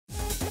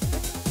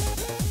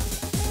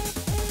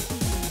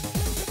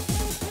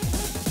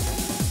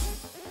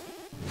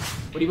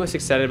What are you most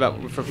excited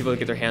about for people to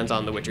get their hands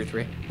on The Witcher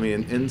 3? I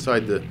mean,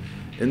 inside the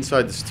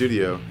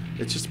studio,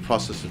 it's just a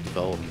process of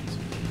development.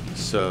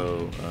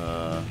 So,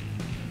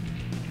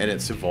 and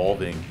it's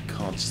evolving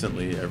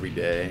constantly every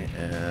day.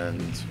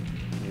 And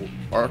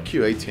our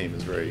QA team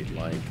is very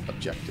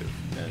objective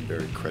and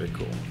very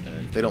critical.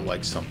 And if they don't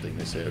like something,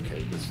 they say,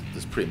 okay,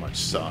 this pretty much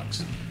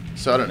sucks.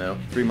 So I don't know.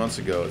 3 months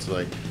ago, it's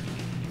like,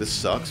 this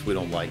sucks. We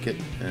don't like it,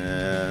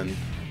 and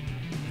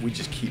we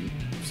just keep.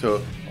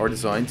 So our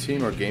design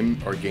team, our game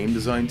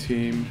design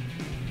team,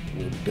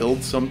 will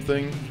build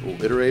something,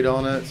 we'll iterate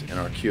on it, and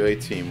our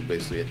QA team will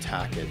basically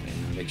attack it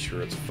and make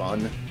sure it's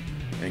fun,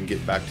 and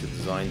get back to the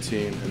design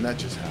team, and that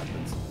just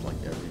happens like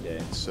every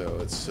day. So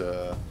it's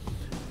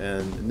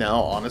and now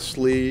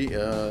honestly,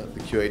 the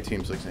QA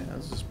team's like saying,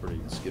 it's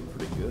getting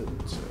pretty good.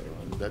 So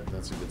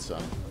that's a good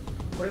sign.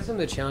 What are some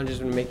of the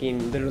challenges when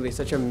making literally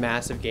such a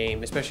massive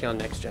game, especially on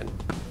next gen?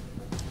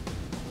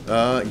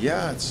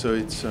 Yeah, it's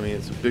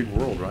a big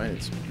world,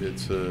 right?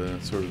 It's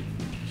sort of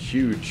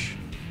huge,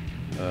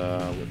 with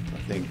I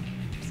think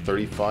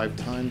 35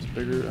 times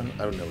bigger.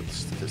 I don't know what the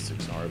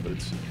statistics are,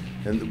 but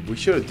and we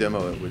showed a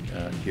demo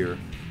here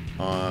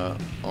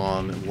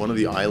on one of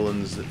the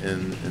islands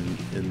in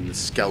the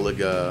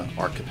Skellige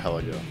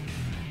archipelago,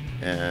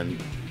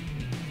 and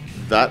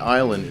that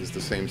island is the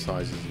same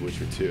size as The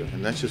Witcher 2,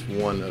 and that's just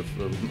one of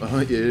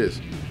it is,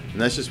 and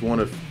that's just one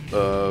of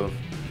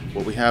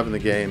what we have in the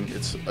game.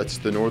 It's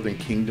the Northern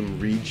Kingdom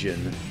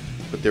region,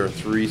 but there are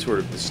three sort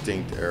of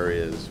distinct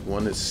areas.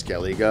 One is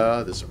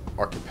Skellige, this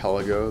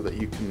archipelago that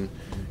you can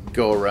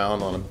go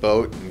around on a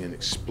boat and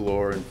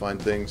explore and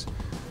find things,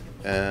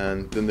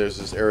 and then there's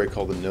this area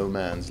called the No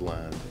Man's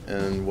Land,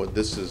 and what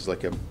this is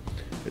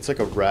it's like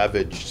a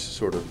ravaged,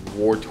 sort of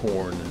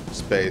war-torn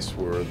space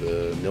where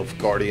the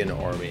Nilfgaardian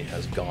army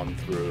has gone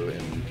through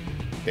and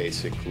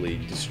basically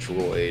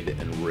destroyed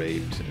and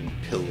raped and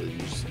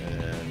pillaged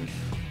and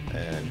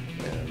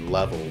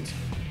leveled.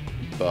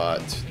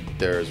 But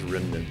there's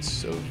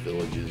remnants of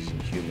villages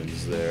and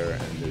humans there,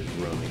 and there's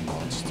roaming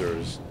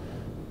monsters.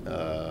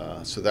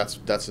 So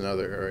that's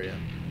another area.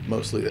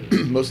 Mostly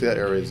that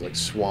area is like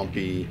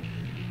swampy,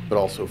 but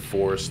also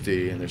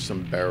foresty, and there's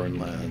some barren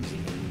lands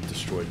and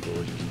destroyed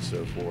villages and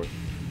so forth.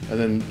 And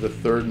then the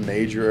third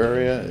major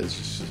area is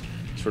just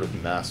sort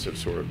of massive,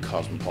 sort of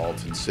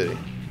cosmopolitan city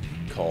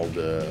called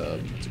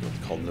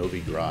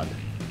Novigrad,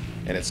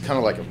 and it's kind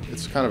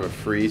of a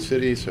free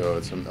city. So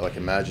it's like,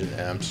 imagine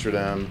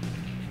Amsterdam,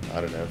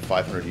 I don't know,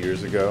 500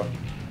 years ago,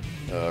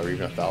 or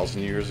even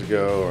 1,000 years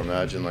ago, or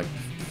imagine like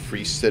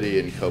Free City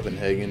in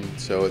Copenhagen.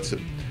 So it's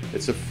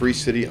a free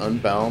city,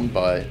 unbound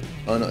by,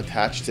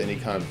 unattached to any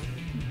kind of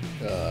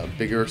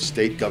bigger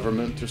state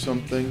government or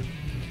something.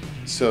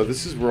 So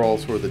this is where all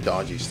sort of the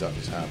dodgy stuff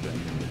is happening,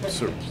 and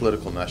sort of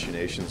political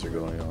machinations are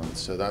going on.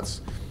 So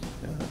that's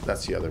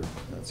the other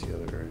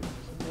area.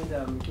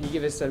 And can you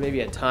give us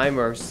maybe a time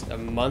or a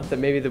month that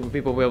maybe the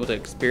people will be able to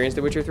experience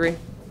The Witcher 3?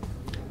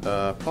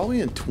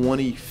 Probably in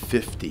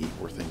 2050,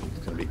 we're thinking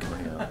it's going to be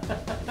coming out.